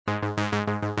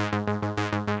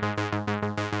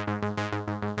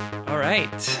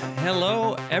right.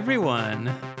 Hello, everyone,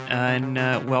 and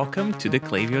welcome to the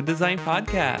Klaviyo Design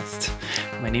Podcast.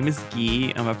 My name is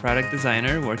Guy. I'm a product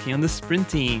designer working on the sprint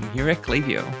team here at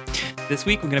Klaviyo. This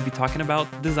week, we're going to be talking about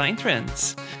design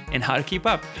trends and how to keep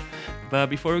up. But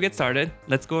before we get started,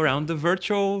 let's go around the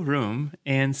virtual room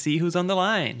and see who's on the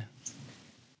line.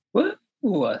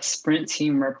 Woo! Sprint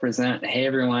team represent. Hey,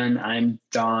 everyone. I'm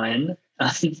Don.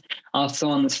 Also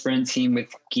on the sprint team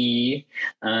with Guy.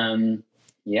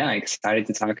 Excited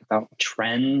to talk about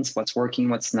trends, what's working,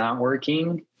 what's not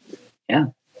working. Yeah.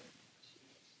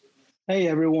 Hey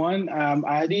everyone, I'm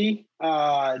Adi,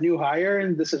 new hire,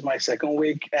 and this is my second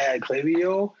week at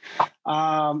Klaviyo.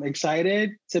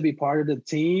 Excited to be part of the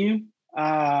team.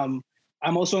 I'm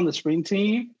also on the sprint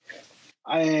team.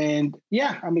 And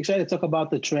I'm excited to talk about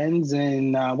the trends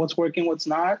and what's working, what's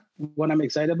not, what I'm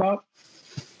excited about.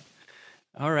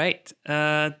 All right.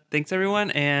 Thanks,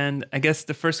 everyone. And I guess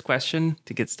the first question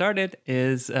to get started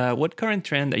is, what current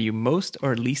trend are you most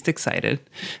or least excited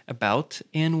about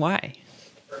and why?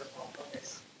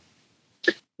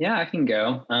 Yeah, I can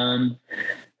go.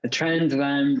 The trend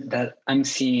that I'm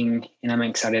seeing and I'm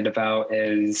excited about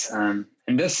is, and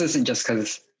this isn't just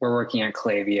because we're working at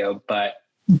Klaviyo, but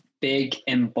big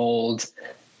and bold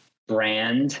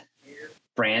branding.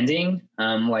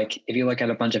 Like if you look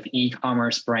at a bunch of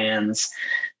e-commerce brands,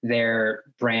 their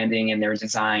branding and their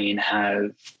design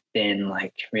have been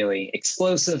like really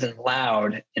explosive and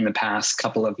loud in the past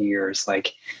couple of years.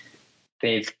 Like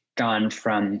they've gone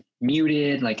from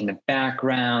muted, like in the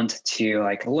background, to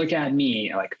like, look at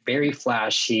me, like very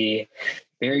flashy,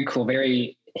 very cool,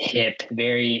 very hip,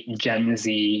 very Gen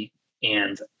Z,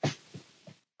 and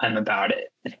I'm about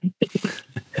it.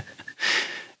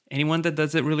 Anyone that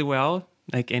does it really well?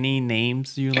 Like any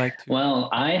names you like to? Well,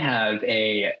 I have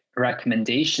a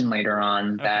recommendation later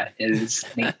on that is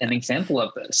an example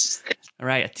of this. All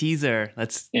right, a teaser.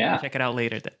 Let's check it out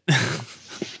later then.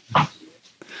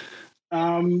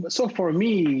 So for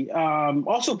me,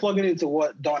 also plugging into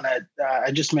what Don had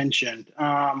I just mentioned,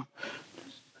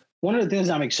 one of the things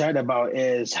I'm excited about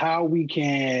is how we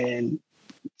can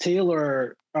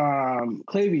tailor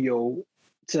Klaviyo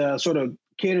to sort of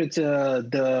cater to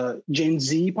the Gen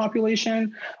Z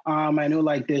population. I know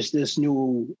like there's this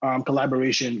new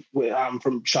collaboration with,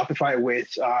 from Shopify with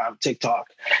TikTok,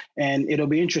 and it'll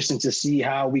be interesting to see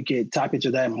how we could tap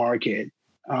into that market.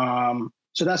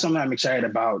 So that's something I'm excited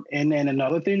about. And then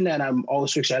another thing that I'm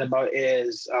also excited about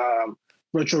is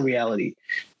virtual reality.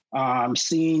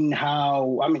 Seeing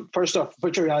how, first off,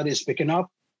 virtual reality is picking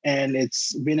up and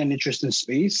it's been an interesting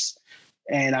space.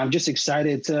 And I'm just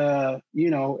excited to,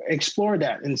 explore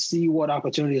that and see what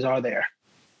opportunities are there.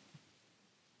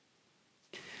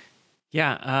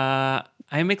 Yeah,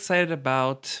 I'm excited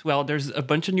about, there's a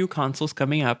bunch of new consoles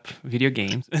coming up, video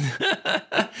games.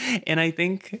 And I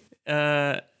think,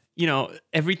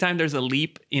 every time there's a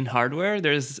leap in hardware,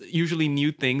 there's usually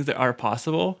new things that are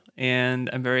possible. And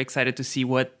I'm very excited to see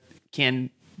what can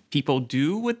people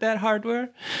do with that hardware.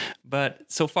 But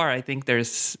so far, I think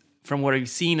from what I've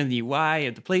seen in the UI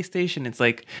of the PlayStation, it's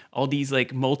like all these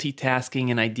like multitasking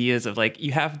and ideas of like,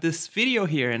 you have this video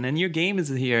here and then your game is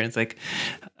here. And it's like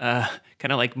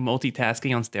kind of like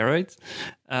multitasking on steroids.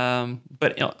 I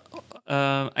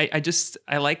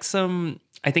like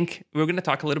I think we're going to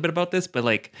talk a little bit about this, but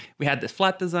like we had the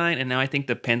flat design and now I think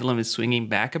the pendulum is swinging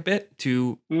back a bit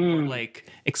to more like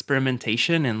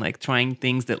experimentation and like trying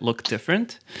things that look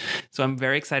different. So I'm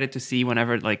very excited to see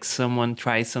whenever like someone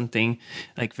tries something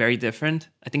like very different.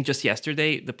 I think just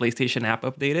yesterday, the PlayStation app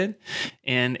updated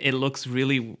and it looks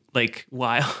really like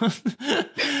wild.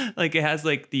 Like it has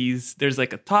like there's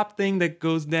like a top thing that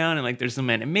goes down and like there's some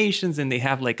animations and they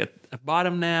have like a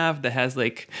bottom nav that has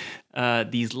like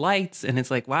these lights and it's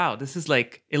like, wow, this is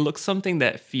like, it looks something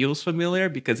that feels familiar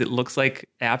because it looks like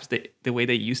apps that the way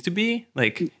they used to be.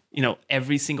 Like,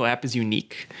 every single app is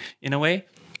unique in a way,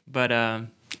 but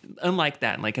unlike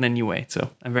that, like in a new way. So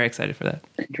I'm very excited for that.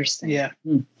 Interesting. Yeah.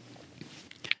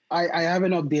 I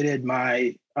haven't updated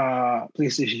my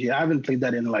PlayStation. I haven't played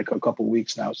that in like a couple of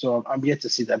weeks now, so I'm yet to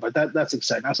see that. But that's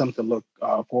exciting. That's something to look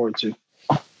forward to.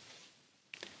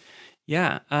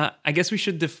 Yeah, I guess we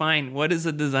should define what is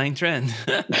a design trend.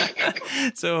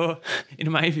 So,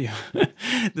 in my view,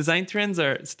 design trends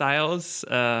are styles,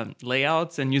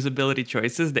 layouts, and usability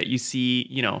choices that you see,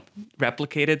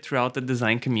 replicated throughout the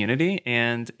design community.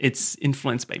 And it's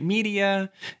influenced by media,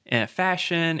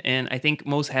 fashion, and I think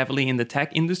most heavily in the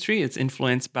tech industry, it's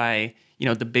influenced by,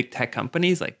 the big tech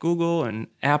companies like Google and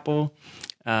Apple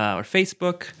or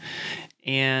Facebook.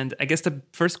 And I guess the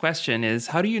first question is,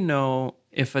 how do you know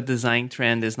if a design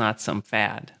trend is not some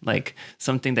fad, like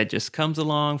something that just comes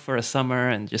along for a summer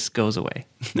and just goes away.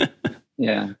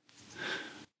 Yeah.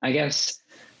 I guess,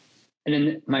 and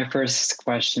then my first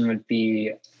question would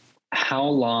be, how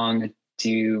long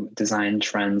do design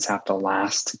trends have to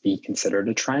last to be considered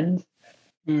a trend?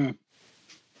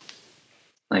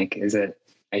 Like, is it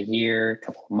a year, a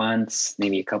couple of months,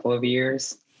 maybe a couple of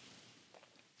years?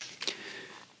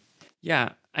 Yeah,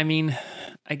 I mean,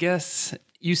 I guess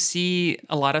you see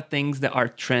a lot of things that are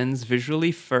trends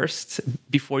visually first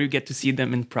before you get to see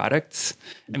them in products.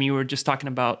 I mean, we were just talking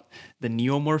about the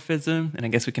neomorphism, and I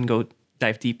guess we can go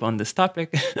dive deep on this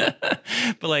topic.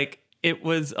 But like, it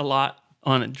was a lot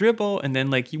on a Dribbble, and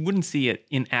then like you wouldn't see it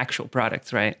in actual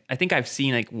products, right? I think I've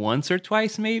seen like once or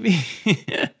twice maybe.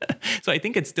 So I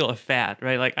think it's still a fad,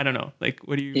 right? Like, I don't know. Like,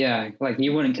 what do you... Yeah, like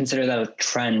you wouldn't consider that a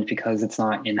trend because it's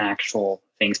not in actual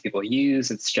things people use.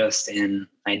 It's just in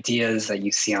ideas that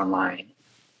you see online.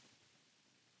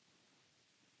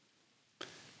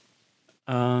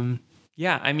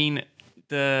 Yeah, I mean,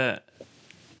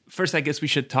 first, I guess we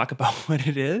should talk about what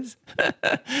it is.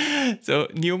 So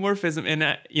neomorphism, and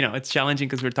it's challenging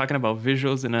because we're talking about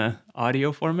visuals in a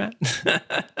audio format.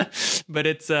 But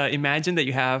it's imagine that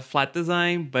you have flat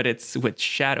design, but it's with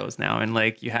shadows now, and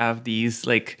like you have these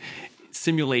like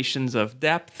simulations of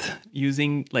depth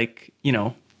using like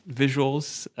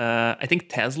visuals. I think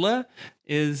Tesla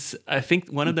is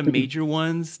one of the major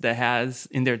ones that has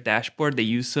in their dashboard. They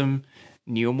use some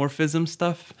neomorphism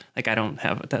stuff. Like, I don't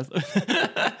have a Tesla.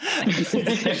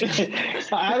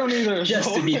 I don't either.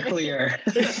 Just to be clear.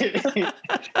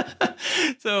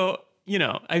 So,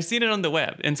 I've seen it on the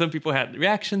web, and some people had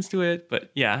reactions to it, but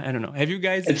yeah, I don't know. Have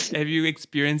you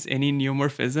experienced any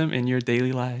neomorphism in your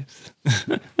daily lives?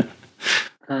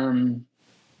 I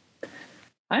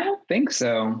don't think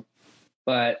so,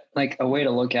 but like a way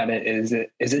to look at it is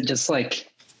it just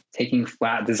like taking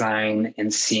flat design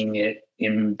and seeing it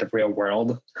in the real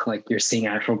world, like you're seeing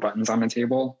actual buttons on a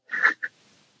table?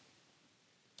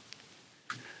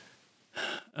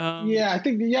 I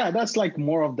think that's like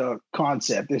more of the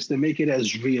concept, is to make it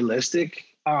as realistic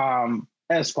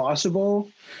as possible.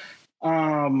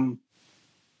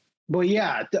 But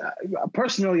yeah,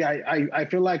 personally, I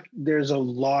feel like there's a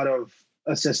lot of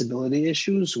accessibility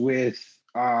issues with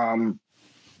neomorphism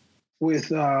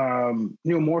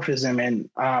and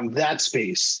that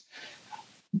space.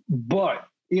 But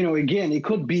again, it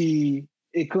could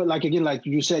like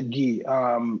you said, Guy,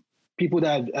 people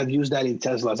that have used that in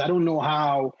Teslas. I don't know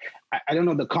I don't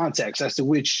know the context as to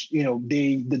which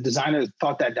the designer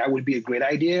thought that would be a great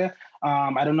idea.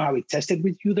 I don't know how it tested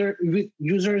with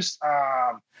users.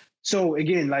 So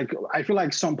again, like I feel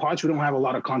like some parts we don't have a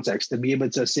lot of context to be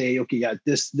able to say, okay, yeah,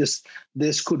 this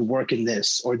could work in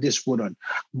this or this wouldn't.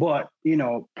 But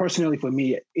personally for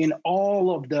me, in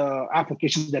all of the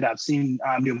applications that I've seen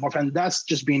neomorph, that's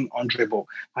just been on Dribbble.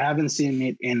 I haven't seen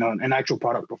it in an actual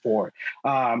product before.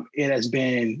 It has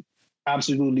been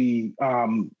absolutely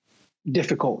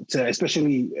difficult to,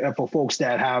 especially for folks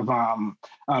that have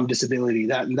disability.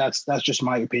 That's just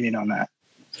my opinion on that.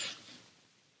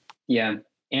 Yeah.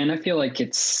 And I feel like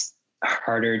it's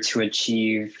harder to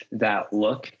achieve that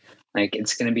look. Like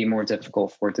it's going to be more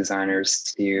difficult for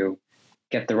designers to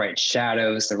get the right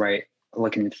shadows, the right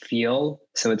look and feel,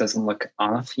 so it doesn't look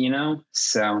off,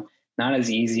 So not as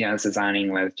easy as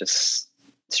designing with just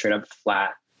straight up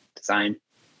flat design.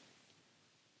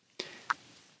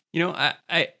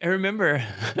 I remember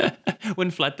when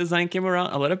flat design came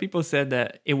around, a lot of people said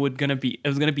that it was gonna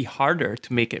be harder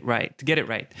to make it right, to get it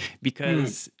right,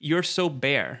 because you're so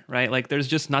bare, right? Like there's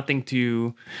just nothing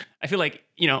to. I feel like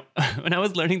when I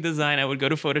was learning design, I would go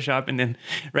to Photoshop and then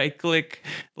right click,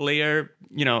 layer,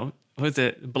 what's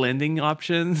it, blending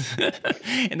options,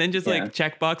 and then just like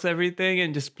checkbox everything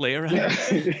and just play around.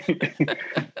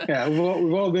 Yeah,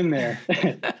 we've all been there.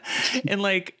 And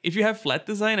like, if you have flat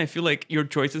design, I feel like your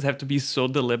choices have to be so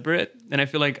deliberate. And I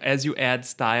feel like as you add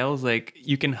styles, like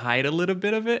you can hide a little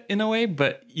bit of it in a way.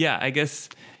 But yeah, I guess,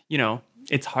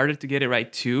 it's harder to get it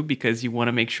right too, because you want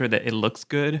to make sure that it looks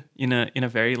good in a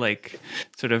very like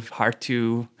sort of hard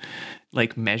to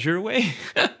like measure way.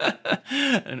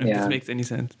 I don't know if this makes any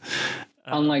sense.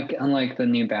 Unlike the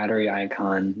new battery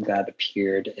icon that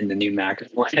appeared in the new Mac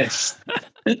OS.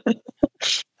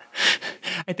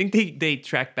 I think they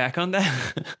track back on that.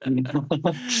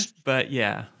 But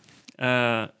yeah,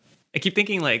 I keep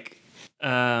thinking like,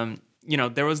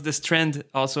 there was this trend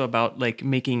also about like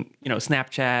making,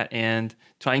 Snapchat and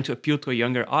trying to appeal to a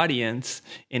younger audience,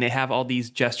 and they have all these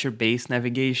gesture-based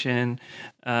navigation.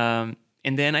 And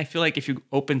then I feel like if you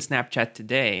open Snapchat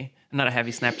today, I'm not a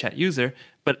heavy Snapchat user,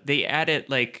 but they added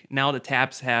like now the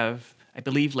tabs have I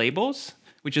believe, labels,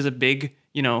 which is a big,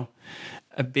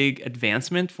 a big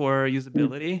advancement for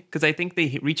usability, because I think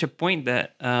they reach a point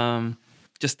that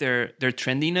just their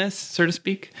trendiness, so to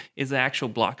speak, is the actual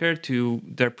blocker to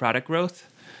their product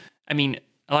growth. I mean,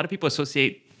 a lot of people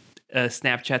associate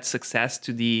Snapchat's success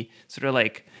to the sort of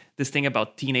like this thing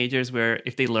about teenagers where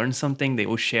if they learn something, they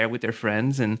will share with their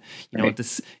friends, and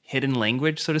this hidden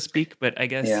language, so to speak. But I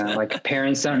guess like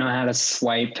parents don't know how to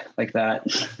swipe like that.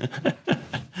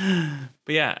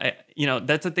 But yeah,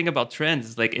 that's the thing about trends.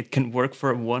 Is like it can work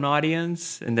for one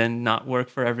audience and then not work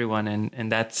for everyone,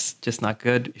 and that's just not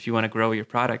good if you want to grow your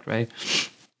product, right?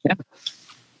 Yeah.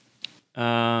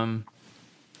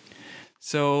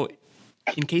 So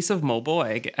in case of mobile,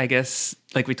 I guess,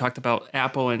 like we talked about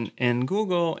Apple and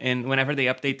Google, and whenever they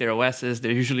update their OSs,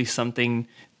 there's usually something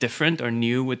different or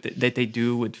new that they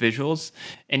do with visuals.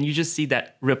 And you just see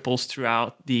that ripples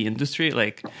throughout the industry.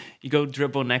 Like you go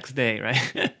Dribbble next day,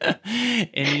 right?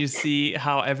 And you see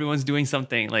how everyone's doing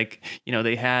something. Like,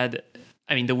 they had...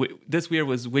 I mean, this year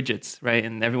was widgets, right?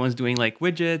 And everyone's doing like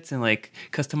widgets and like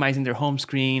customizing their home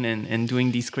screen and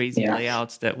doing these crazy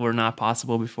layouts that were not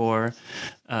possible before.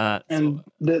 There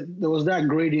was that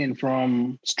gradient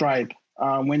from Stripe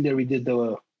when they redid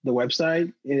the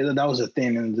website. That was a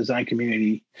thing in the design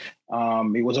community.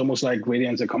 It was almost like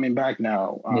gradients are coming back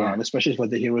now, especially for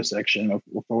the hero section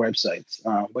for websites.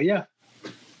 But yeah.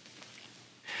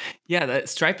 Yeah,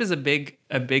 Stripe is a big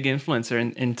influencer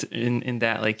in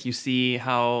that. Like you see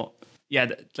how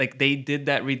like they did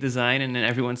that redesign, and then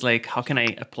everyone's like, how can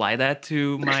I apply that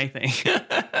to my thing?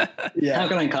 How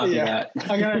can I copy that?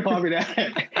 How can I copy that?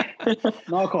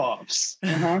 Knockoffs.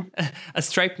 A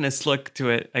stripeness look to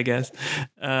it, I guess.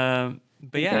 But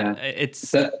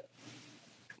it's.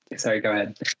 Sorry, go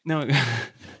ahead. No.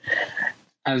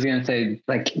 I was gonna say,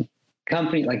 like,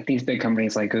 these big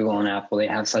companies like Google and Apple, they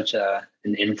have such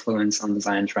an influence on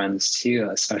design trends too,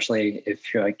 especially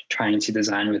if you're like trying to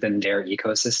design within their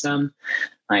ecosystem.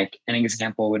 Like an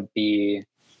example would be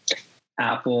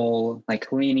Apple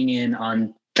like leaning in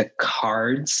on the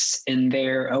cards in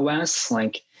their OS.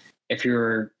 Like if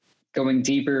you're going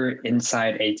deeper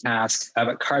inside a task,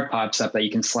 a card pops up that you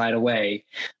can slide away.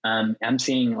 I'm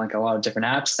seeing like a lot of different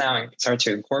apps now and start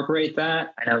to incorporate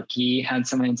that. I know Key had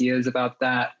some ideas about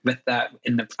that with that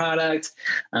in the product.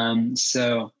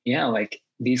 So yeah, like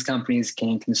these companies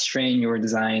can constrain your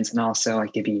designs and also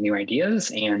like give you new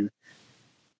ideas and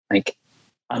like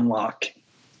unlock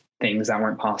things that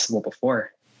weren't possible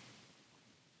before.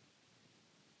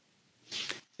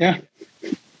 Yeah.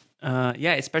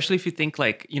 Especially if you think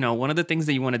like, one of the things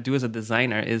that you want to do as a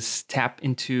designer is tap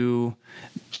into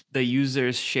the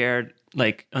user's shared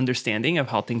like understanding of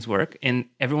how things work. And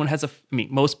everyone has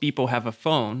most people have a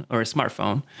phone or a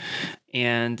smartphone.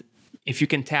 And if you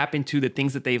can tap into the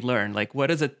things that they've learned, like what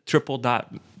does a triple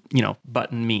dot,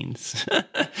 button means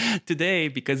today,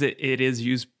 because it is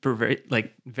used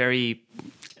very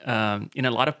in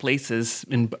a lot of places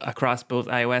across both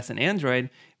iOS and Android.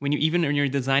 When you're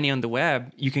designing on the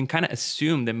web, you can kind of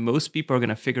assume that most people are going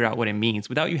to figure out what it means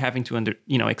without you having to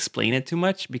explain it too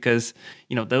much, because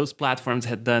those platforms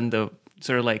had done the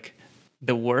sort of like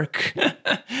the work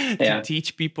to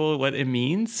teach people what it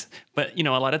means. But a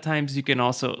lot of times you can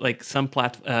also like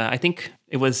I think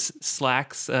it was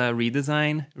Slack's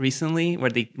redesign recently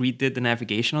where they redid the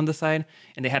navigation on the side,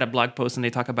 and they had a blog post and they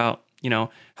talk about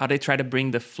how they try to bring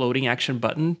the floating action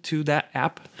button to that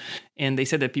app. And they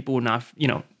said that people would not,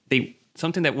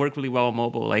 something that worked really well on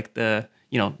mobile, like the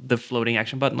floating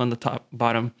action button on the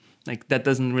bottom, like that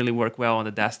doesn't really work well on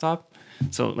the desktop.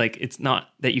 So like, it's not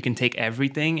that you can take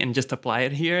everything and just apply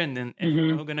it here and then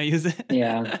everyone are going to use it.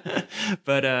 Yeah.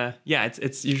 But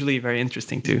it's usually very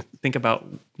interesting to think about,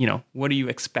 what do you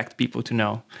expect people to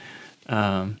know?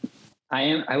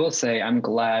 I will say I'm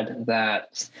glad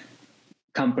that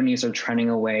companies are trending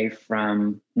away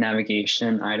from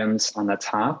navigation items on the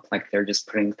top. Like they're just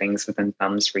putting things within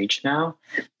thumb's reach now.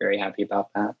 Very happy about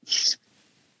that.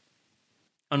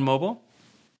 On mobile?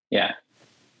 Yeah.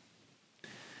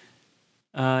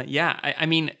 I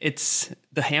mean, it's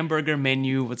the hamburger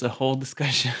menu was a whole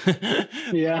discussion for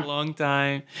a long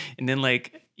time. And then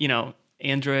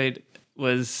Android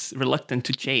was reluctant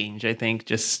to change. I think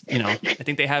I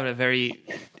think they have a very,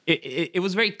 it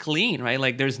was very clean, right?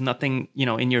 Like there's nothing,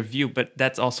 in your view, but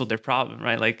that's also their problem,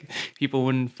 right? Like people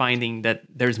wouldn't finding that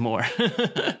there's more.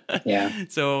 Yeah.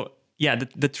 So yeah,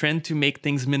 the trend to make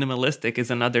things minimalistic is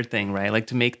another thing, right? Like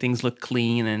to make things look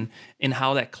clean and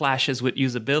how that clashes with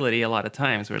usability a lot of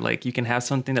times, where like you can have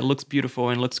something that looks beautiful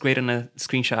and looks great in a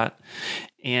screenshot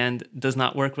and does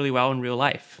not work really well in real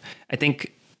life. I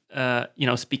think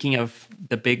speaking of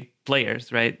the big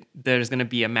players, right? There's going to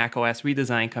be a Mac OS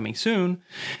redesign coming soon,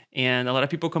 and a lot of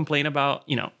people complain about,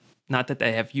 not that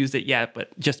they have used it yet,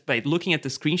 but just by looking at the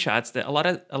screenshots, that a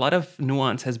lot of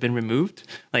nuance has been removed,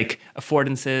 like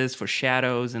affordances for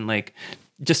shadows and like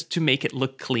just to make it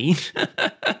look clean.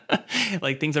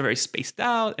 Like things are very spaced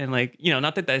out, and like,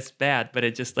 not that that's bad, but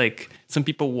it just like some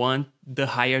people want the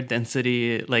higher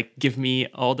density, like give me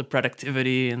all the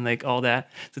productivity and like all that.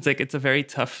 So it's like it's a very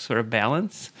tough sort of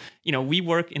balance. We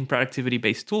work in productivity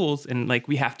based tools, and like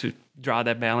we have to draw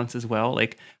that balance as well.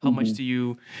 Like how much do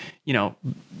you,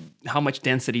 how much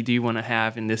density do you want to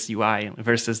have in this UI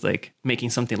versus like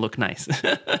making something look nice?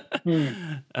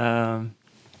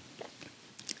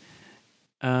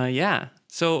 Yeah.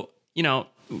 So,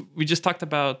 we just talked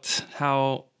about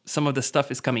how some of the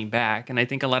stuff is coming back. And I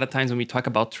think a lot of times when we talk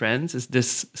about trends, is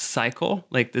this cycle,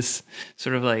 like this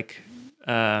sort of like,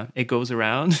 it goes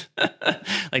around.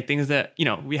 Like things that,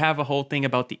 we have a whole thing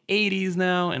about the 80s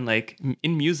now, and like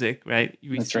in music, right?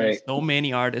 We see so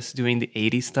many artists doing the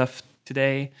 80s stuff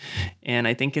today. And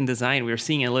I think in design, we're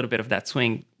seeing a little bit of that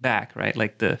swing back, right?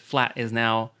 Like the flat is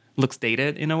now looks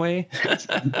dated in a way.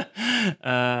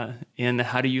 And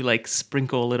how do you like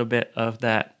sprinkle a little bit of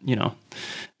that,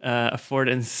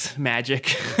 affordance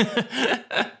magic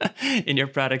in your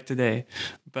product today?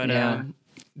 But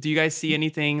do you guys see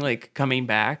anything like coming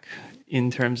back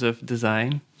in terms of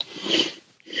design?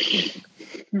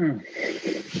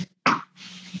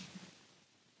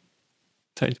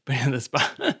 Sorry to put you on the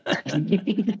spot.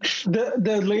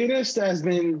 The latest has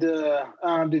been the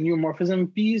new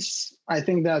morphism piece. I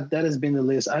think that has been the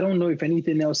list. I don't know if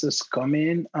anything else is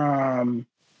coming.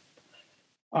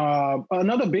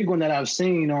 Another big one that I've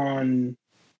seen on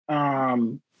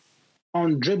Dribbble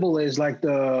is like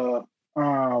the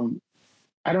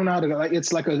I don't know how to like,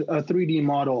 it's like a 3D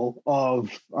model of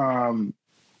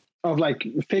like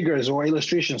figures or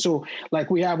illustrations. So like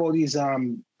we have all these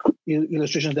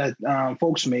illustrations that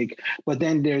folks make, but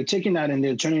then they're taking that and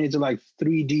they're turning it into like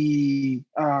 3D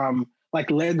like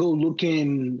Lego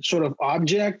looking sort of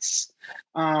objects,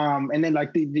 and then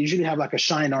like they usually have like a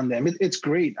shine on them. It's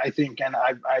great, I think, and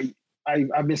I've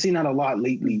been seeing that a lot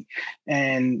lately.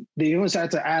 And they even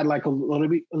started to add like a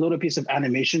little piece of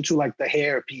animation to like the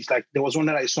hair piece. Like there was one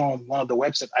that I saw on one of the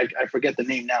websites. I forget the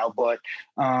name now, but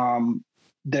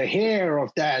the hair of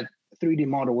that 3D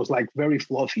model was like very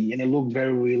fluffy and it looked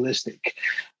very realistic.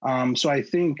 So I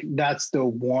think that's the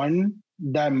one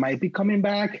that might be coming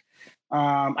back.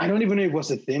 I don't even know if it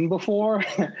was a thing before,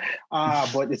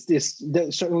 but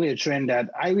it's certainly a trend that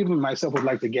I even myself would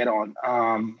like to get on.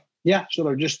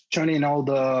 Sort of just turning all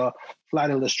the flat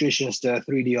illustrations to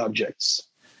 3D objects.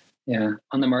 Yeah.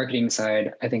 On the marketing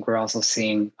side, I think we're also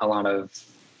seeing a lot of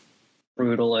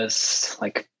brutalist,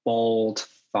 like bold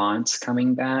fonts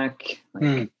coming back,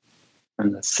 like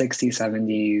from the 60s,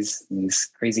 70s, these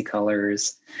crazy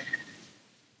colors.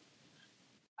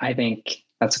 I think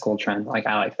that's a cool trend. Like,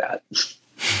 I like that.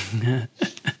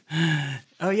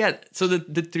 Oh yeah. So the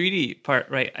 3D part,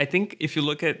 right? I think if you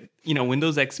look at,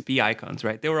 Windows XP icons,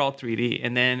 right? They were all 3D,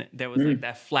 and then there was like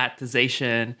that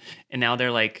flatization, and now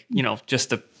they're like,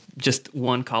 just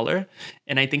one color.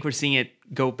 And I think we're seeing it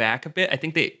go back a bit. I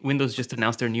think Windows just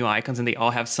announced their new icons, and they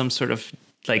all have some sort of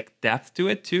like depth to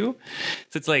it too.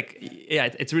 So it's like, yeah,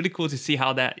 it's really cool to see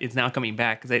how that is now coming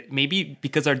back, because maybe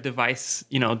because our device,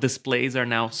 displays are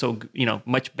now so,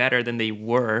 much better than they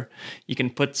were. You can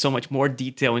put so much more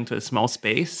detail into a small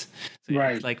space. So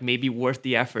right. It's like maybe worth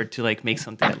the effort to like make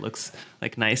something that looks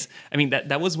like nice. I mean,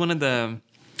 that was one of the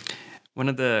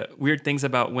weird things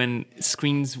about when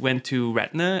screens went to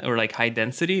Retina or like high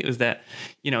density, is that,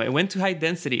 it went to high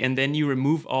density and then you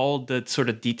remove all the sort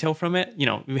of detail from it.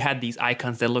 We had these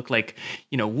icons that look like,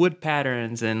 wood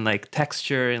patterns and like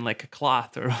texture and like a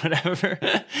cloth or whatever.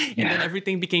 And then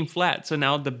everything became flat. So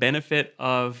now the benefit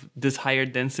of this higher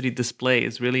density display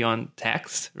is really on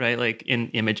text, right? Like in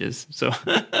images. So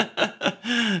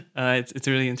it's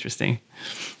really interesting.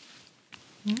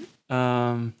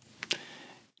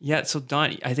 Yeah, so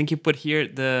Don, I think you put here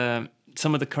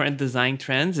some of the current design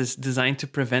trends is designed to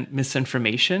prevent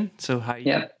misinformation. So how are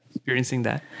you experiencing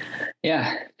that?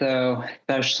 Yeah, so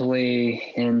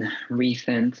especially in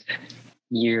recent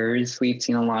years, we've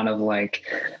seen a lot of like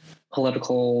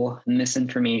political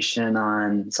misinformation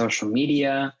on social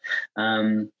media.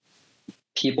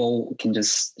 People can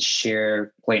just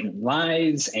share blatant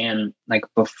lies, and like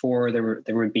before there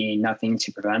would be nothing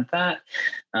to prevent that.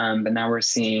 But now we're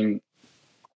seeing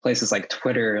places like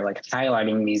Twitter, like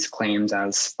highlighting these claims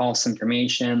as false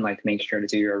information, like make sure to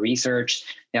do your research.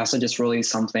 They also just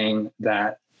released something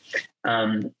that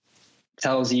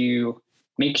tells you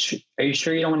are you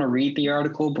sure you don't want to read the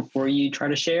article before you try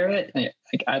to share it?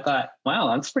 Like I thought,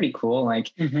 wow, that's pretty cool.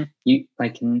 Like you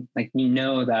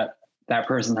know that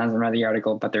person hasn't read the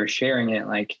article, but they're sharing it.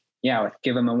 Like, yeah, like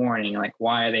give them a warning. Like,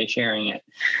 why are they sharing it?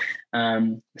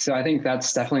 So I think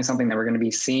that's definitely something that we're going to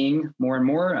be seeing more and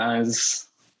more as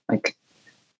like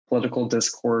political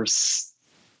discourse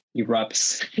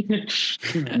erupts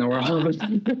in the world.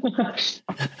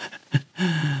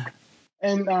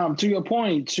 And to your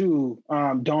point too,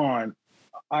 Dawn,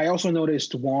 I also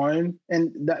noticed one,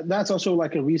 and that's also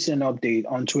like a recent update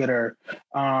on Twitter,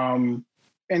 and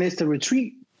it's the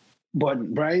retweet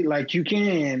button, right? Like you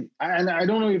can, and I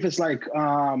don't know if it's like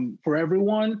for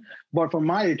everyone, but for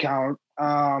my account,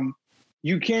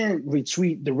 you can't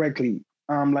retweet directly.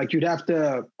 Like you'd have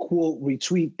to quote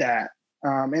retweet that.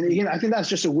 And again, I think that's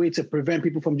just a way to prevent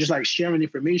people from just like sharing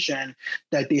information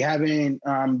that they haven't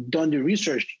done the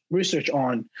research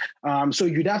on. So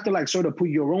you'd have to like sort of put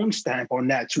your own stamp on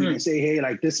that tweet and say, hey,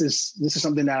 like this is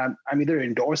something that I'm either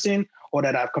endorsing or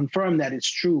that I've confirmed that it's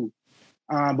true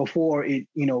before it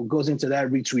goes into that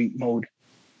retweet mode.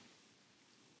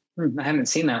 I haven't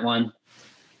seen that one.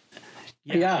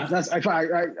 Yeah, that's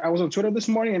I was on Twitter this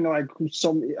morning and like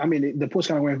the post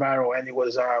kind of went viral and it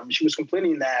was she was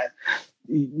complaining that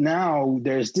now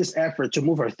there's this effort to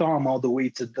move her thumb all the way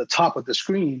to the top of the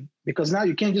screen because now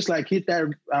you can't just like hit that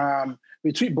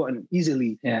retweet button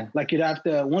easily. Yeah. Like you'd have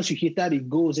to, once you hit that, it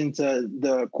goes into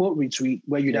the quote retweet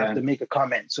where you'd have to make a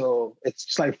comment. So it's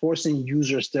just like forcing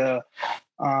users to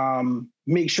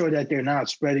make sure that they're not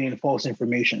spreading false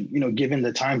information, given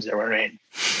the times that we're in.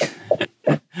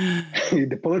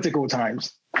 The political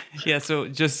times. Yeah, so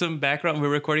just some background. We're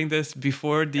recording this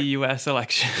before the U.S.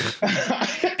 election.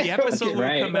 The episode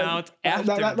will come out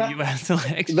after the U.S.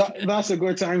 election. That's a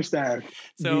good timestamp.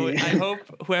 So I hope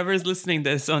whoever is listening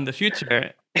this on the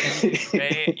future,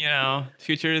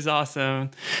 future is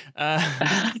awesome.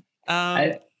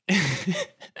 I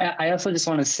also just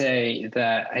want to say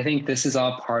that I think this is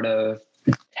all part of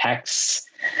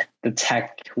the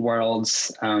tech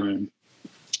world's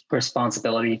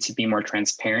responsibility to be more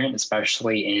transparent,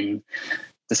 especially in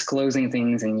disclosing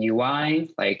things in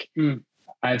UI. Like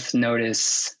I've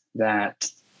noticed that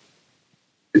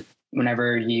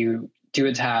whenever you do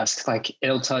a task, like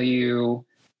it'll tell you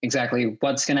exactly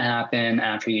what's going to happen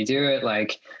after you do it,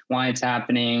 like why it's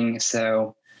happening.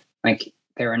 So like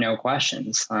there are no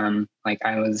questions. Like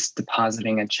I was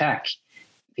depositing a check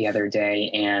the other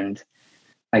day and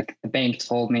like the bank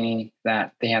told me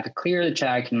that they have to clear the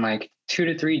check in like 2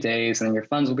 to 3 days, and then your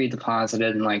funds will be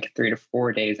deposited in like 3 to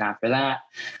 4 days after that.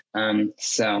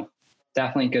 So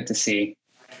definitely good to see.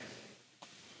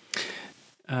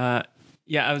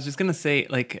 Yeah, I was just gonna say,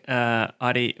 like,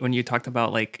 Adi, when you talked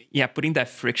about like, putting that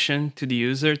friction to the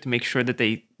user to make sure that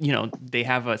they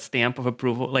have a stamp of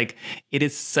approval. Like, it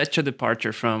is such a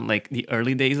departure from like the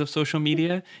early days of social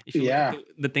media. If you look at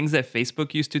the things that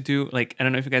Facebook used to do, like, I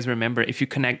don't know if you guys remember, if you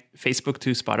connect Facebook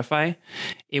to Spotify,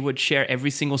 it would share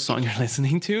every single song you're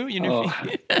listening to.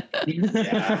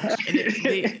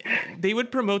 They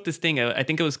would promote this thing. I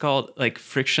think it was called like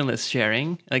frictionless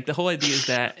sharing. Like the whole idea is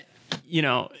that.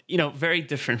 Very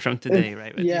different from today,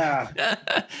 right? Like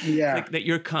that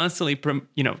you're constantly,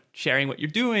 sharing what you're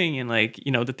doing and like,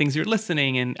 the things you're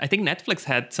listening. And I think Netflix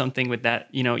had something with that,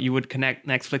 you would connect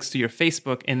Netflix to your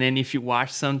Facebook. And then if you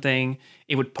watch something,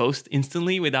 it would post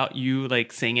instantly without you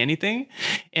like saying anything.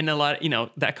 And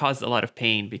that caused a lot of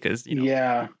pain because,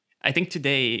 I think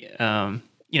today,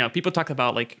 people talk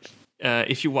about like,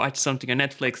 if you watch something on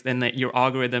Netflix, then your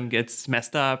algorithm gets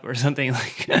messed up or something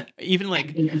like even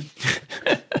like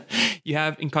you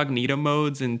have incognito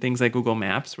modes and things like Google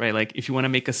Maps, right? Like if you want to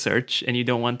make a search and you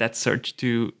don't want that search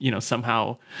to,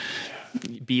 somehow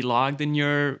be logged in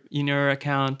your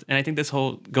account. And I think this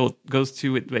whole goes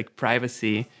to with like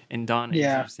privacy and Dawn,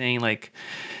 you're saying like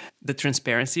the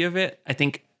transparency of it. I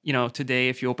think, today,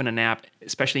 if you open an app,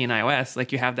 especially in iOS,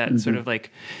 like you have that sort of like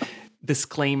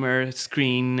disclaimer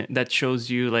screen that shows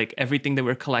you like everything that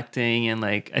we're collecting, and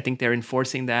like I think they're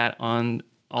enforcing that on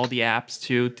all the apps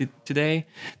too today.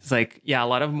 It's like a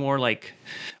lot of more like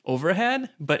overhead,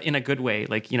 but in a good way,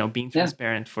 like being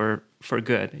transparent for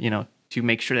good, to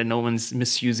make sure that no one's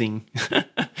misusing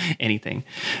anything.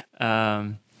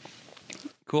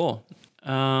 Cool.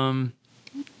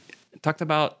 Talked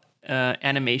about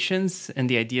animations and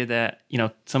the idea that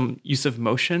some use of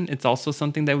motion. It's also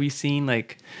something that we've seen,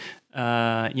 like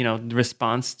the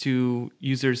response to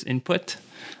users' input.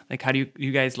 Like, how do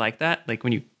you guys like that? Like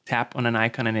when you tap on an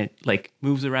icon and it like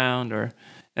moves around, or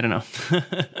I don't know.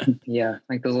 Yeah,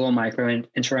 like those little micro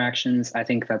interactions. I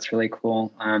think that's really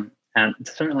cool. And it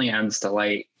certainly adds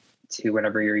delight to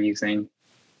whatever you're using.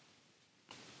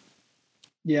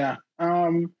 Yeah.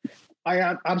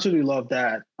 Absolutely love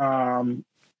that.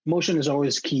 Motion is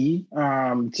always key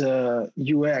to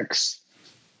UX.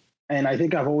 And I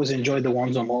think I've always enjoyed the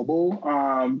ones on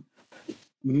mobile.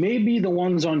 Maybe the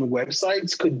ones on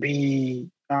websites could be,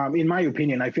 in my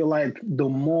opinion, I feel like the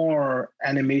more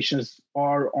animations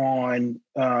are on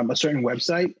a certain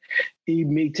website, it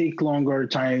may take longer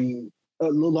time,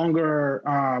 longer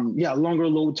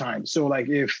load time. So like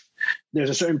if there's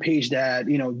a certain page that,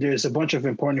 there's a bunch of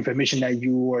important information that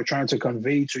you are trying to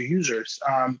convey to users,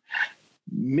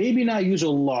 maybe not use a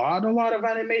lot of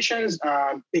animations.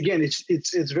 Again,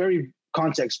 it's very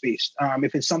context based.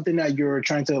 If it's something that you're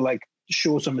trying to like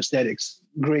show some aesthetics,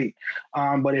 great.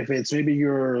 But if it's maybe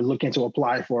you're looking to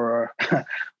apply for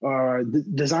a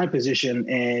design position,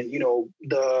 and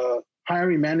the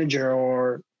hiring manager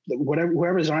or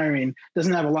whoever's hiring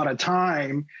doesn't have a lot of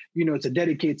time, to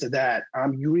dedicate to that.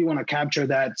 You really want to capture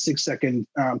that 6-second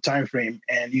time frame,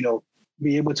 and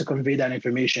be able to convey that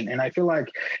information. And I feel like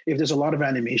if there's a lot of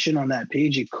animation on that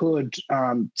page, it could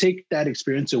take that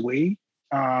experience away,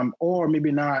 or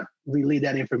maybe not relay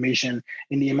that information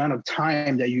in the amount of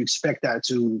time that you expect that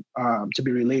to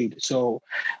be relayed. So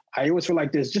I always feel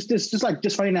like there's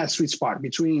just finding that sweet spot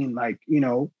between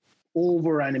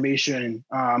over animation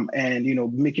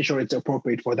and making sure it's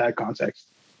appropriate for that context.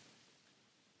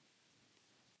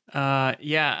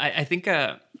 I think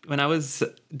when I was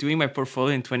doing my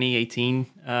portfolio in 2018,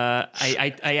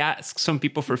 I asked some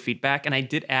people for feedback, and I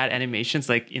did add animations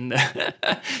like in the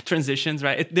transitions,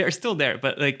 right? They're still there,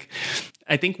 but like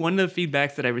I think one of the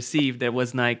feedbacks that I received that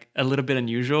was like a little bit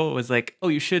unusual was like, oh,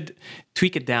 you should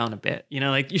tweak it down a bit,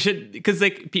 like you should, because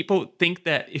like people think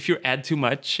that if you add too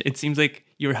much, it seems like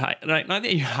you're not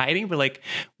that you're hiding, but like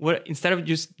what, instead of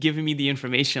just giving me the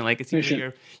information, like it seems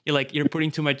like you're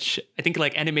putting too much. I think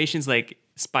like animations like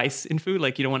spice in food,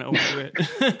 like you don't want to overdo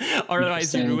it, or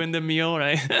otherwise you ruin the meal,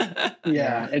 right?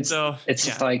 Yeah, it's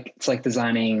like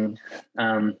designing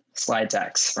slide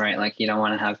decks, right? Like you don't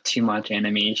want to have too much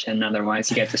animation,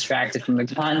 otherwise you get distracted from the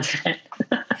content.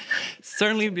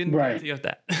 Certainly been guilty of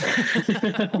that.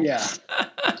 Yeah.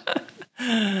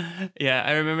 Yeah,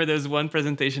 I remember there was one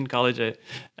presentation in college.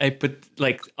 I put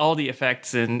like all the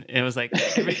effects, and it was like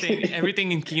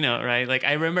everything in Keynote, right? Like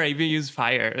I remember I even used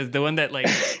fire, the one that like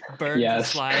burns the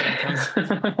slide and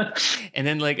comes. And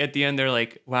then like at the end they're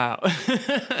like, "Wow,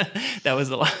 that was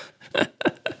a lot."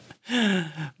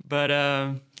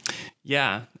 But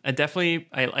yeah, I definitely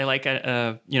I like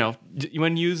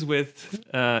when used with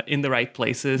in the right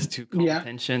places to call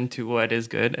attention to what is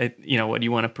good. What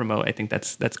you want to promote. I think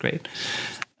that's great.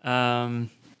 A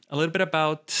little bit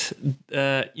about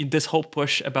this whole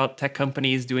push about tech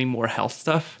companies doing more health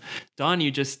stuff. Don, you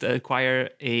just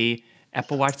acquired a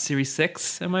Apple Watch Series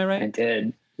 6. Am I right? I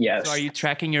did. Yes. So are you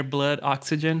tracking your blood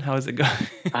oxygen? How is it going?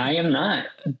 I am not,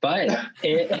 but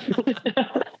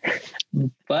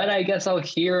but I guess I'll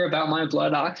hear about my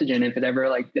blood oxygen if it ever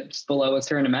like dips below a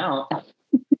certain amount.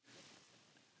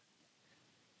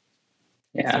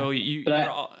 Yeah. So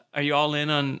are you all in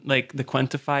on like the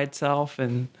quantified self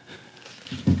and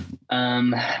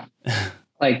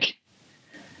like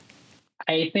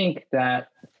I think that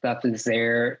stuff is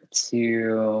there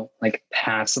to like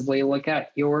passively look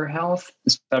at your health,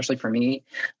 especially for me.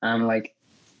 Like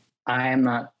I am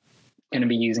not going to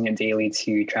be using it daily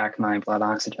to track my blood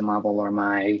oxygen level or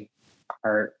my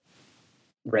heart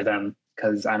rhythm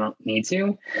because I don't need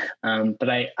to. But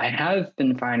I have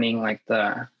been finding like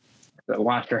the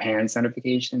wash your hands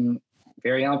notification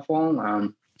very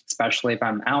helpful, especially if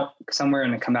I'm out somewhere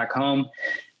and I come back home.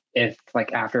 If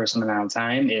like after some amount of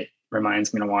time, it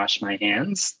reminds me to wash my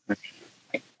hands.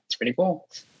 It's pretty cool.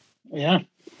 Yeah.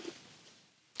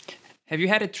 Have you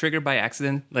had it triggered by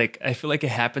accident? Like, I feel like it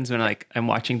happens when like I'm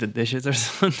washing the dishes or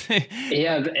something.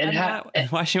 Yeah,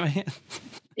 washing my hands.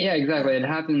 Yeah, exactly. It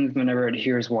happens whenever it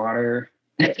hears water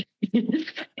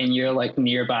and you're like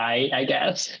nearby, I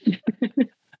guess.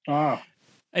 Oh.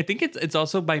 I think it's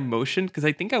also by motion, because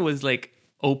I think I was like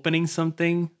opening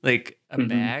something like a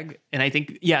bag, and I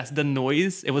think the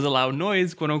noise, it was a loud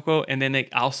noise, quote unquote, and then like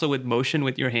also with motion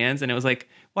with your hands, and it was like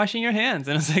washing your hands,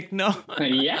 and it's like no.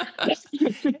 Yeah.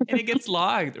 And it gets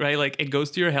logged, right? Like it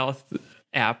goes to your health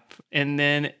app, and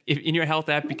then if in your health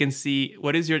app you can see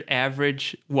what is your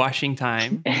average washing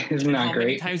time. Isn't that how great?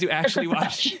 many times you actually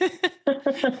wash. So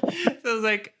I was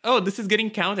like, oh, this is getting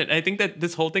counted. I think that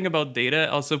this whole thing about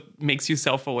data also makes you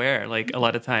self-aware, like a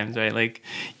lot of times, right? Like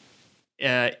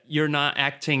you're not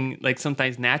acting like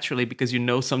sometimes naturally because you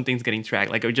know something's getting tracked.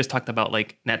 Like we just talked about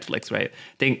like Netflix, right?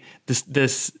 I think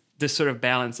this sort of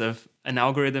balance of an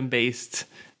algorithm-based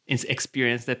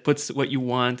experience that puts what you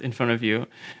want in front of you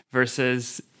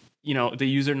versus the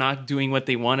user not doing what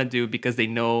they want to do because they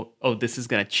know, oh, this is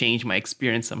going to change my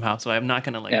experience somehow. So I'm not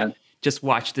going to just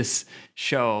watch this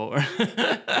show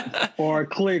or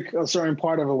click a certain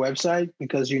part of a website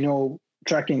because,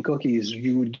 tracking cookies,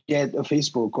 you would get a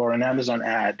Facebook or an Amazon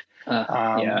ad.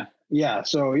 Yeah.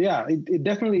 So it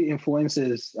definitely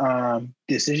influences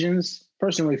decisions.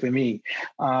 Personally, for me,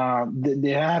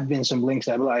 there have been some links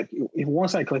that like, if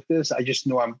once I click this, I just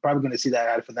know I'm probably going to see that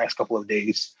ad for the next couple of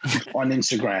days on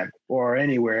Instagram or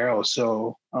anywhere else.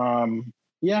 So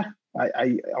I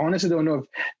honestly don't know if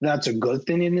that's a good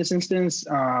thing in this instance.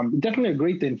 Definitely a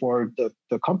great thing for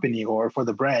the company or for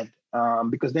the brand,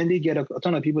 because then they get a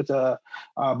ton of people to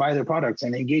buy their products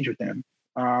and engage with them.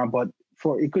 But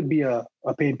it could be a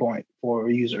pain point for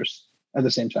users at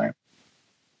the same time.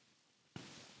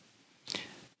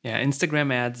 Yeah,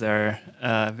 Instagram ads are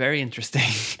very interesting.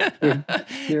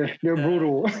 they're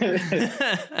brutal.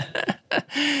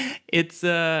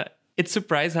 It's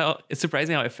surprising how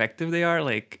effective they are.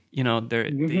 Like,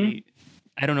 they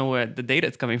I don't know where the data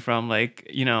is coming from.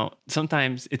 Like,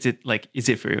 sometimes is it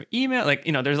for your email? Like,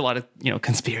 there's a lot of,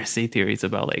 conspiracy theories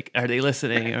about like, are they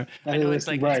listening? Or I know it's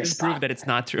like, it's been proved that it's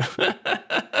not true.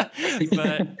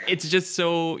 But it's just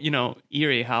so,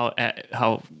 eerie how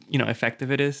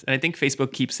effective it is. And I think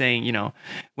Facebook keeps saying,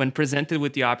 when presented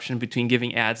with the option between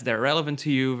giving ads that are relevant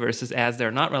to you versus ads that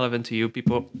are not relevant to you,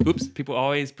 people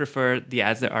always prefer the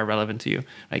ads that are relevant to you.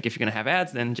 Like, if you're going to have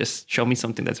ads, then just show me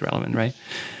something that's relevant, right?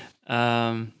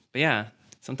 But yeah,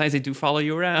 sometimes they do follow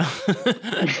you around.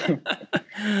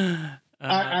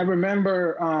 I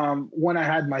remember when I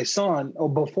had my son, or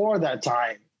before that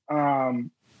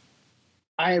time,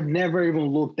 I have never even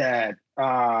looked at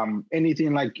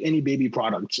anything like any baby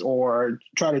products or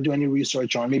try to do any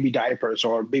research on maybe diapers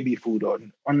or baby food or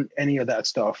on any of that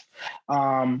stuff.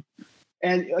 And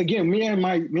again, me and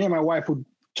my wife would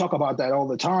talk about that all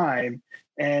the time.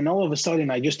 And all of a sudden,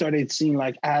 I just started seeing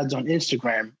like ads on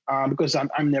Instagram because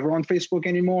I'm never on Facebook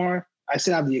anymore. I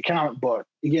still have the account, but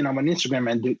again, I'm on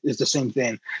Instagram and it's the same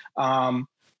thing.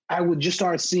 I would just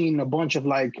start seeing a bunch of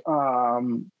like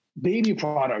baby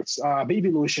products, baby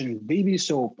lotion, baby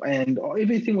soap, and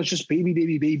everything was just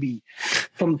baby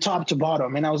from top to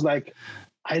bottom. And I was like,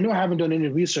 I know I haven't done any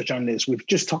research on this. We've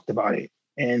just talked about it.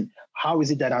 And how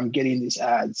is it that I'm getting these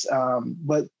ads?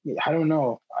 But I don't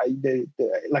know.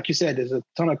 Like you said, there's a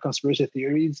ton of conspiracy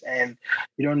theories and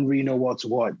you don't really know what's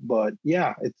what. But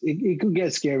yeah, it could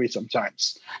get scary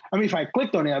sometimes. I mean, if I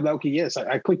clicked on it, I'd be like, okay, yes,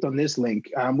 I clicked on this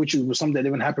link, which was something that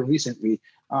even happened recently.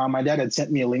 My dad had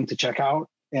sent me a link to check out.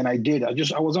 And I did. I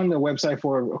was on the website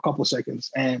for a couple of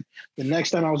seconds. And the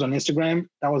next time I was on Instagram,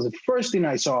 that was the first thing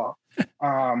I saw.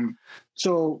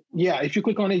 So yeah, if you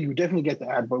click on it, you definitely get the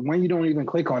ad. But when you don't even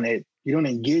click on it, you don't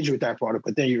engage with that product,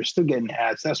 but then you're still getting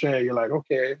ads. That's where you're like,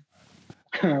 okay,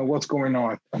 what's going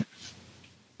on?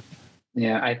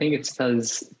 Yeah, I think it's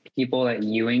because people that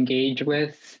you engage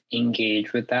with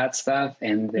that stuff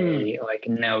and they like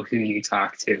know who you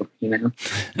talk to,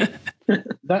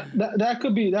 that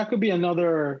could be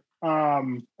another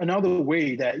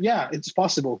way that, yeah, it's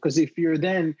possible. Because if you're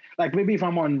then like, maybe if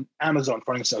I'm on Amazon,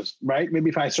 for instance, right? Maybe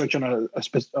if I search on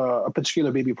a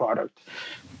particular baby product,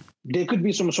 there could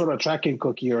be some sort of tracking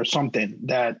cookie or something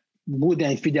that would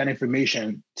then feed that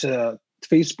information to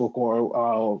Facebook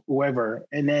or whoever,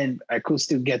 and then I could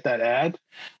still get that ad.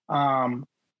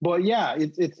 But yeah,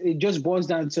 it just boils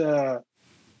down to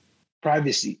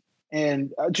privacy.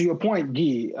 And to your point,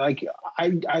 Guy, like I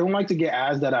don't like to get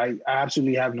ads that I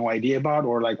absolutely have no idea about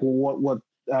or like what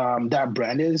that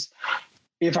brand is.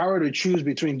 If I were to choose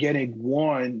between getting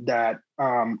one that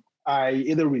I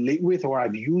either relate with or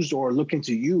I've used or looking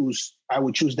to use, I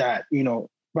would choose that,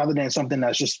 rather than something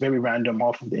that's just very random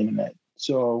off of the internet.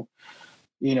 So,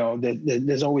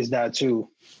 there's always that too.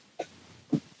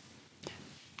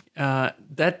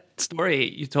 That story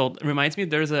you told reminds me.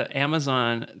 There was an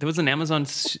Amazon.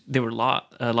 There were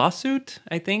lawsuit,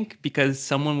 I think, because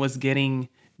someone was getting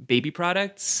baby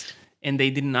products and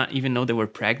they did not even know they were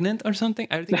pregnant or something.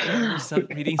 I think I remember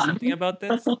reading something about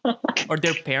this, or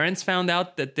their parents found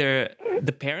out that their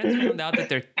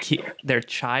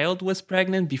child was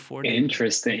pregnant before.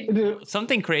 Interesting.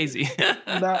 Something crazy.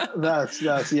 That's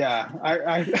yeah.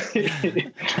 I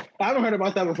haven't heard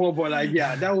about that before, but like,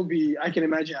 yeah, that would be. I can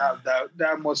imagine how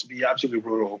that must be absolutely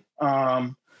brutal.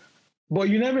 But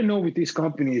you never know with these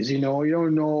companies. You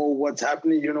don't know what's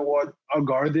happening. You don't know what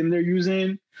algorithm they're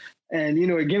using. And,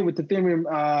 again, with the thing with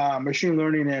machine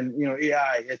learning and,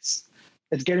 AI, it's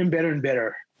getting better and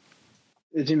better.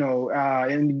 It's,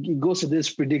 and it goes to this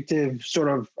predictive sort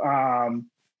of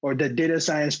or the data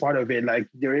science part of it, like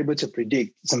they're able to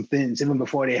predict some things even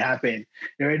before they happen.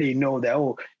 They already know that,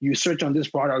 oh, you search on this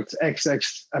product X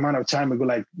amount of time ago,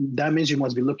 like that means you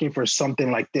must be looking for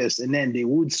something like this. And then they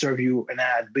would serve you an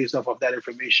ad based off of that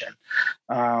information.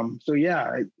 So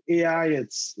yeah, AI,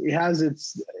 it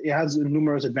has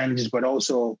numerous advantages, but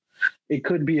also it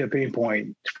could be a pain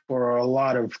point for a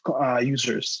lot of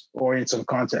users or in some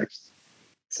context.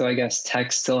 So I guess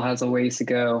tech still has a ways to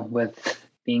go with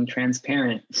being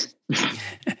transparent.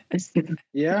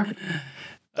 Yeah,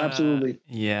 absolutely.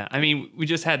 Yeah, I mean, we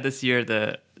just had this year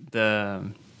the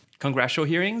congressional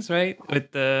hearings, right,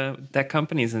 with the tech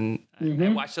companies, and I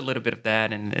watched a little bit of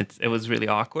that, and it was really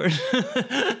awkward.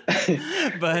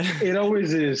 But it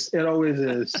always is. It always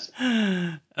is.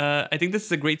 I think this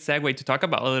is a great segue to talk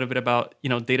about a little bit about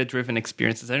data-driven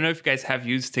experiences. I don't know if you guys have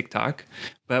used TikTok,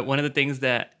 but one of the things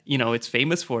that it's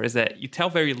famous for is that you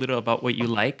tell very little about what you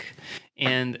like,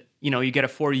 and you get a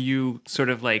For You sort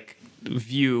of like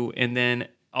view, and then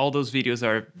all those videos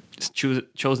are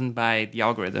chosen by the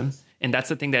algorithm. And that's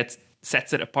the thing that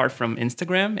sets it apart from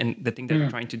Instagram. And the thing that we're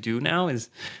trying to do now is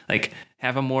like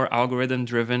have a more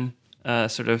algorithm-driven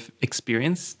sort of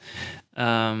experience.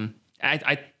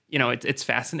 It's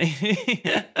fascinating.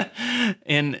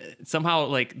 And somehow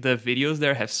like the videos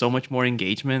there have so much more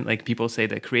engagement. Like people say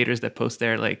that creators that post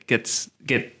there like get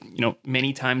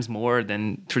many times more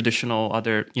than traditional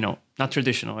other, not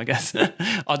traditional, I guess,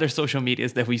 other social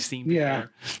medias that we've seen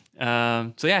before. Yeah.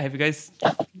 So yeah, have you guys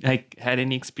like had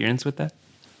any experience with that?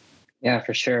 Yeah,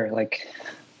 for sure. Like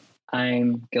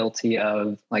I'm guilty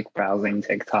of like browsing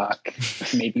TikTok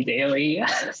maybe daily.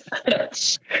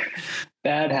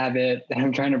 Bad habit that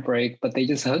I'm trying to break, but they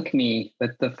just hook me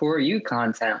with the For You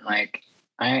content. Like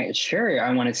I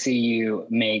want to see you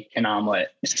make an omelet.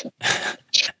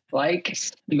 Like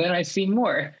then I see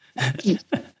more.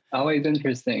 Always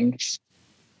interesting.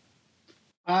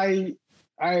 I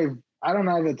don't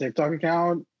have a TikTok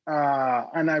account,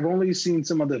 and I've only seen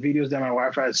some of the videos that my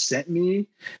wife has sent me.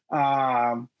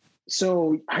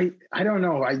 So I don't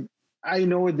know. I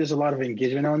know there's a lot of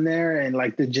engagement on there, and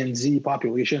like the Gen Z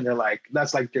population, they're like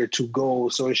that's like their to-go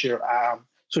social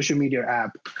media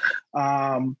app.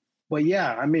 But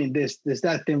yeah, I mean, there's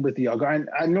that thing with the algorithm.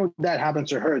 I know that happens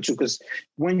to her too, because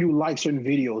when you like certain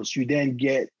videos, you then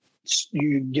get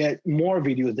more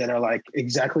videos that are like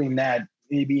exactly in that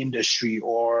maybe industry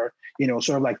or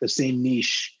sort of like the same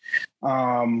niche.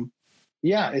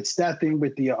 Yeah, it's that thing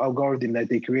with the algorithm that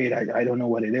they create. I don't know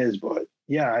what it is, but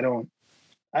yeah,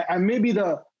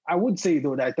 I would say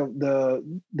though that the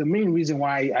main reason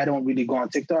why I don't really go on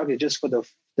TikTok is just for the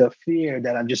fear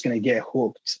that I'm just gonna get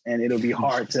hooked and it'll be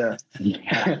hard to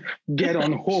get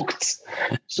unhooked.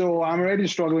 So I'm already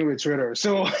struggling with Twitter.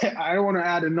 So I don't want to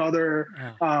add another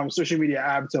social media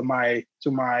app to my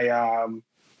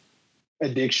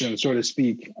addiction, so to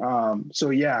speak.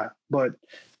 So yeah, but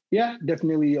yeah,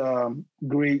 definitely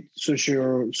great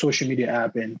social media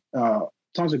app and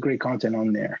tons of great content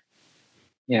on there.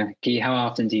 Yeah. Guy, how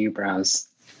often do you browse?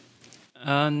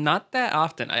 Not that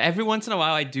often. Every once in a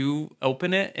while I do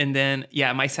open it, and then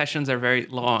my sessions are very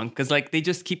long because like they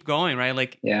just keep going, right?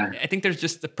 Like I think there's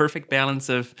just the perfect balance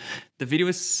of the video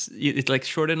it's like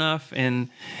short enough, and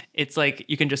it's like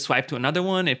you can just swipe to another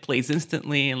one, it plays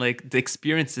instantly, and like the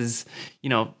experience is,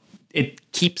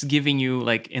 it keeps giving you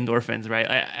like endorphins,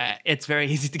 right? It's very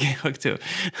easy to get hooked to.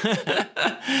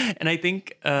 And I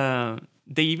think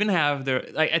they even have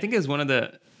I think it's one of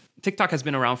the TikTok has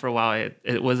been around for a while.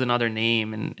 It was another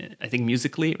name, and I think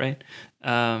Musical.ly, right?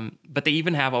 But they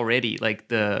even have already like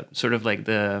the sort of like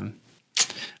the,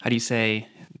 how do you say,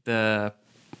 the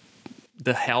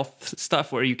health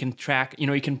stuff where you can track,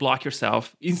 you can block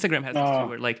yourself. Instagram has this too,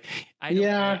 where like, I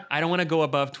don't want to go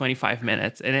above 25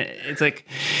 minutes. And it's like,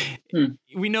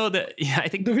 we know that, I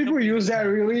think. Do people use that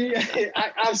really?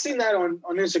 I've seen that on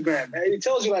Instagram. It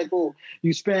tells you like, oh,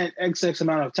 you spent X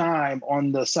amount of time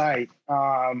on the site.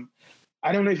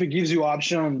 I don't know if it gives you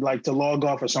option like to log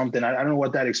off or something. I don't know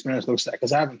what that experience looks like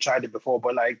because I haven't tried it before.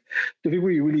 But like, do people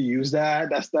really use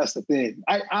that? That's the thing.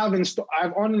 I've uninstalled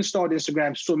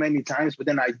Instagram so many times, but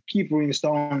then I keep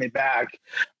reinstalling it back,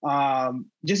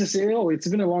 just to say, oh, it's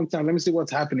been a long time. Let me see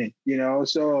what's happening.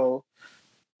 So.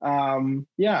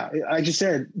 I just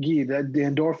said, Guy, that the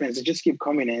endorphins, they just keep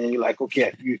coming in and you're like,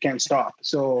 okay, you can't stop.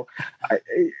 So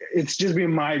it's just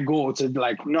been my goal to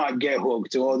like not get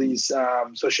hooked to all these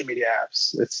social media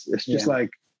apps. It's just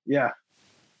like,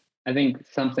 I think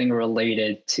something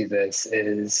related to this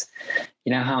is,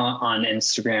 how on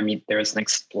Instagram, there's an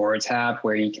Explore tab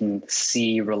where you can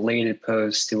see related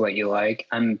posts to what you like.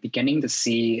 I'm beginning to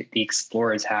see the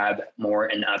Explore tab more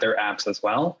in other apps as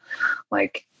well.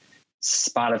 Like,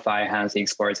 Spotify has the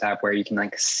Explore tab where you can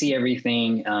like see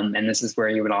everything. And this is where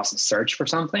you would also search for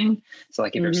something. So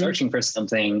like if you're searching for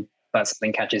something, but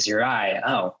something catches your eye,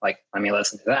 oh, like, let me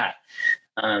listen to that.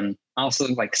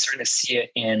 Also like starting to see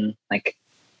it in like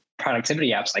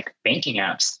productivity apps, like banking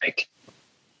apps, like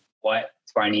what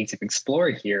do I need to explore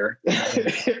here?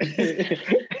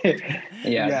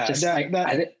 Yeah, just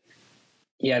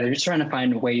they're just trying to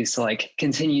find ways to like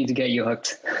continue to get you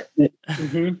hooked.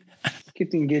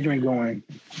 Keep the engagement going.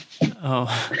 Oh,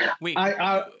 wait.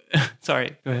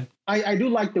 Sorry, go ahead. I do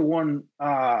like the one,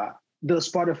 the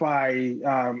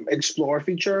Spotify Explore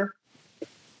feature.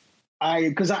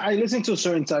 Because I listen to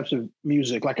certain types of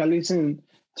music. Like I listen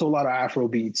to a lot of Afro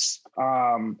beats.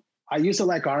 I used to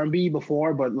like R&B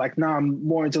before, but like now I'm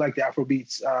more into like the Afro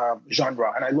beats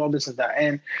genre, and I love listening to that.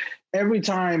 And every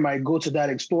time I go to that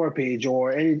Explore page,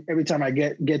 or every time I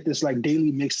get this like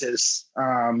daily mixes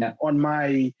on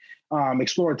my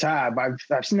Explore tab,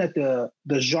 I've seen that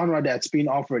the genre that's being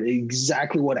offered is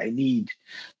exactly what I need.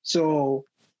 So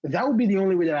that would be the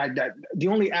only way that the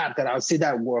only app that I would say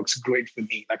that works great for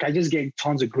me. Like I just get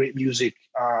tons of great music,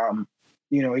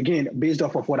 again, based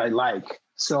off of what I like.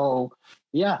 So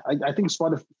yeah, I think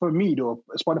Spotify, for me though,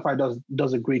 Spotify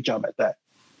does a great job at that.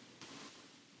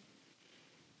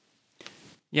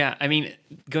 Yeah, I mean,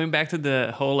 going back to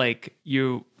the whole like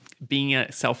you being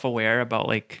self-aware about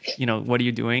like, what are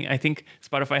you doing? I think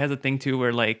Spotify has a thing too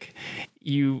where like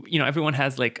everyone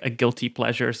has like a guilty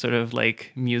pleasure sort of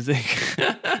like music,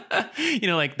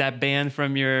 like that band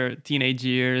from your teenage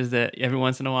years that every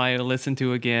once in a while you listen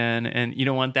to again, and you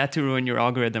don't want that to ruin your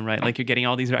algorithm, right? Like you're getting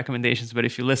all these recommendations, but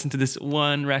if you listen to this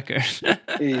one record,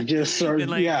 it just sort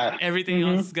of, everything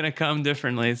else is gonna come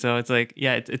differently. So it's like,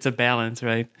 it's a balance,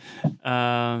 right?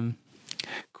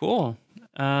 Cool.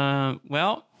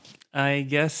 Well, I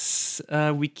guess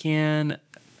we can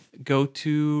go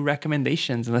to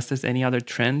recommendations, unless there's any other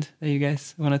trend that you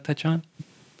guys want to touch on.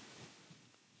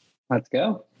 Let's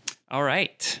go. All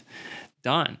right.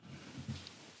 Don.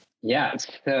 Yeah.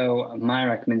 So my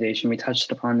recommendation, we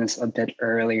touched upon this a bit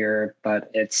earlier, but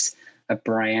it's a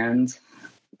brand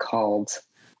called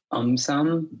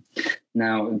Sum.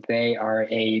 Now, they are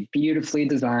a beautifully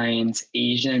designed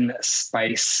Asian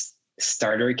spice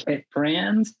starter kit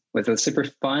brand with a super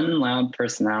fun, loud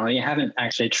personality. I haven't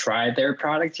actually tried their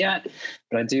product yet,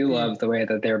 but I do love the way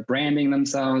that they're branding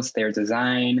themselves, their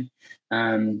design,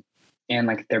 and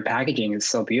like their packaging is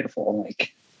so beautiful,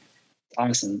 like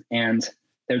awesome. And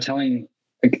they're telling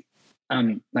like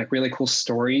really cool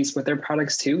stories with their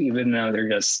products too, even though they're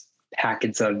just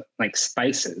packets of like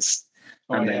spices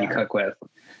that you cook with.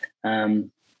 So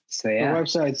yeah,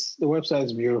 the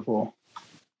website's beautiful.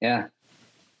 Yeah.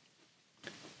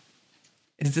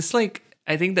 Is this like,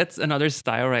 I think that's another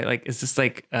style, right? Like, is this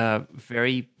like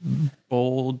very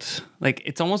bold, like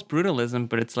it's almost brutalism,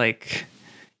 but it's like,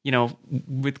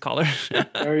 with color.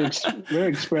 very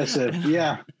expressive.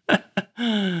 Yeah.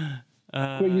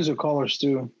 Good use of colors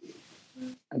too.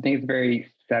 I think it's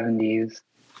very 70s.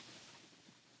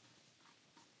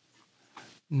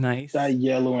 Nice. That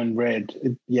yellow and red.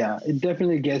 It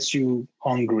definitely gets you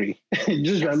hungry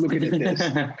just by looking at this.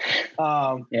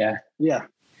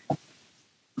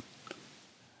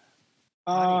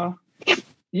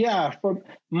 Yeah. For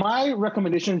my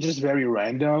recommendation is just very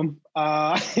random.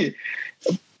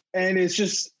 And it's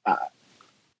just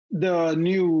the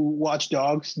new Watch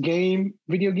Dogs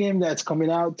video game that's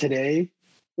coming out today.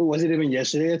 Was it even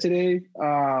yesterday or today?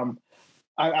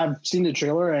 I've seen the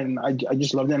trailer and I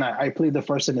just loved it. And I played the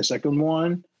first and the second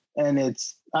one, and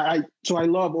I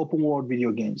love open world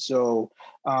video games. So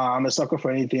I'm a sucker for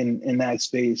anything in that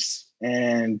space,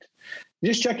 and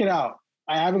just check it out.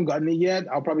 I haven't gotten it yet.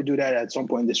 I'll probably do that at some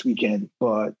point this weekend.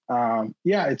 But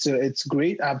it's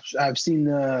great. I've seen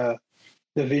the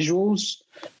visuals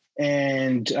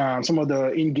and some of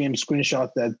the in-game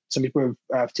screenshots that some people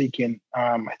have taken.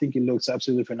 I think it looks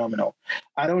absolutely phenomenal.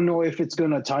 I don't know if it's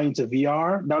going to tie into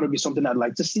VR. That would be something I'd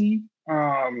like to see.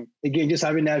 Again, just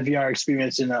having that VR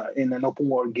experience in an open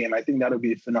world game, I think that would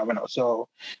be phenomenal. So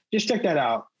just check that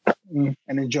out and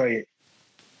enjoy it.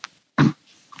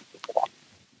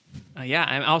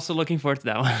 I'm also looking forward to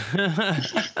that one.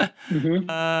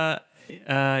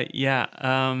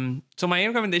 So my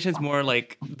recommendation is more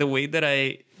like the way that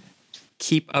I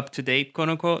keep up to date, quote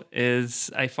unquote, is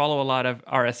I follow a lot of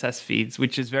RSS feeds,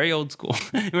 which is very old school.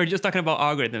 We're just talking about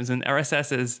algorithms, and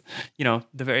RSS is, the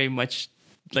very much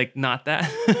like not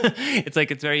that. It's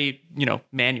like, it's very,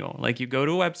 manual. Like you go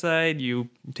to a website, you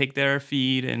take their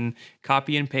feed and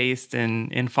copy and paste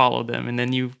and follow them. And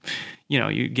then you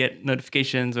get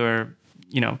notifications, or,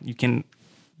 you can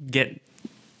get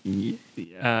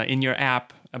in your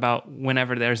app about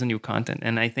whenever there's a new content.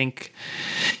 And I think,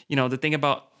 the thing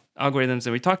about algorithms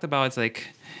that we talked about, it's like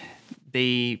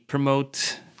they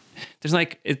promote, there's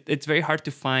like, it's very hard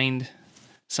to find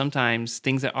sometimes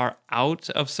things that are out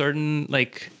of certain,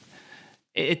 like,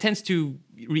 it tends to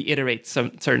reiterate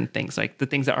some certain things, like the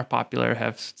things that are popular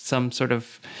have some sort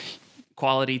of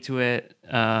quality to it.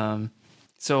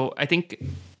 So I think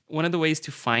one of the ways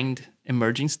to find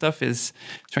emerging stuff is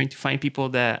trying to find people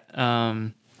that,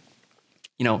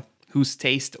 whose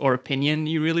taste or opinion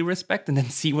you really respect, and then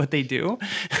see what they do.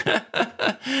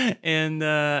 And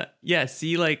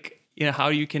see like, how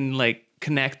you can like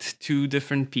connect two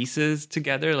different pieces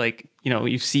together. Like,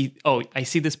 you see, I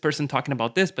see this person talking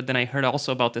about this, but then I heard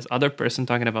also about this other person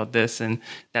talking about this. And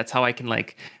that's how I can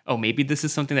like, maybe this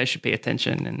is something that I should pay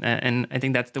attention. And I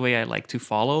think that's the way I like to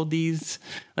follow these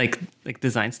like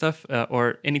design stuff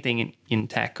or anything in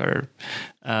tech or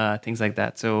things like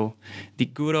that. So the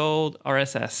good old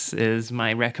RSS is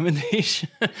my recommendation.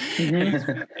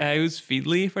 I use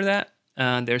Feedly for that.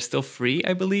 They're still free,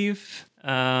 I believe.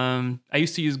 I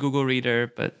used to use Google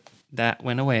Reader, but that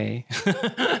went away.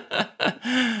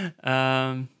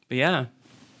 But yeah.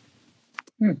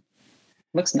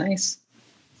 Looks nice.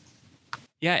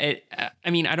 Yeah,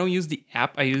 I don't use the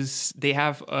app. They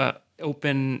have an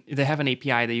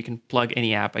API that you can plug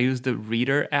any app. I use the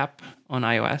Reader app on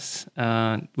iOS,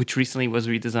 which recently was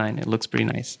redesigned. It looks pretty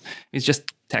nice. It's just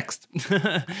text.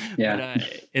 Yeah.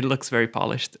 But it looks very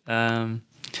polished.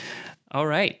 All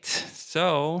right.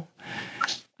 So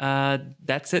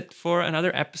that's it for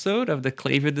another episode of the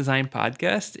Klaviyo Design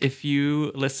Podcast. If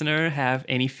you, listener, have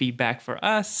any feedback for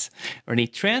us or any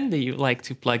trend that you'd like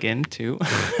to plug into,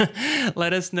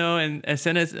 let us know and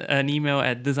send us an email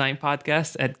at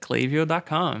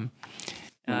designpodcast@klaviyo.com.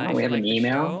 We have an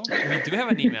email. We do have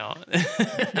an email.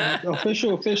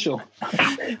 Official.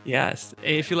 Yes.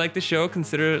 If you like the show,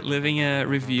 consider leaving a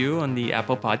review on the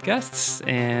Apple Podcasts,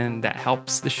 and that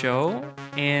helps the show.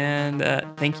 And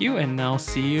thank you, and I'll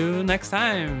see you next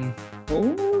time.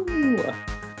 Ooh,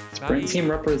 Sprint team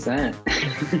represent.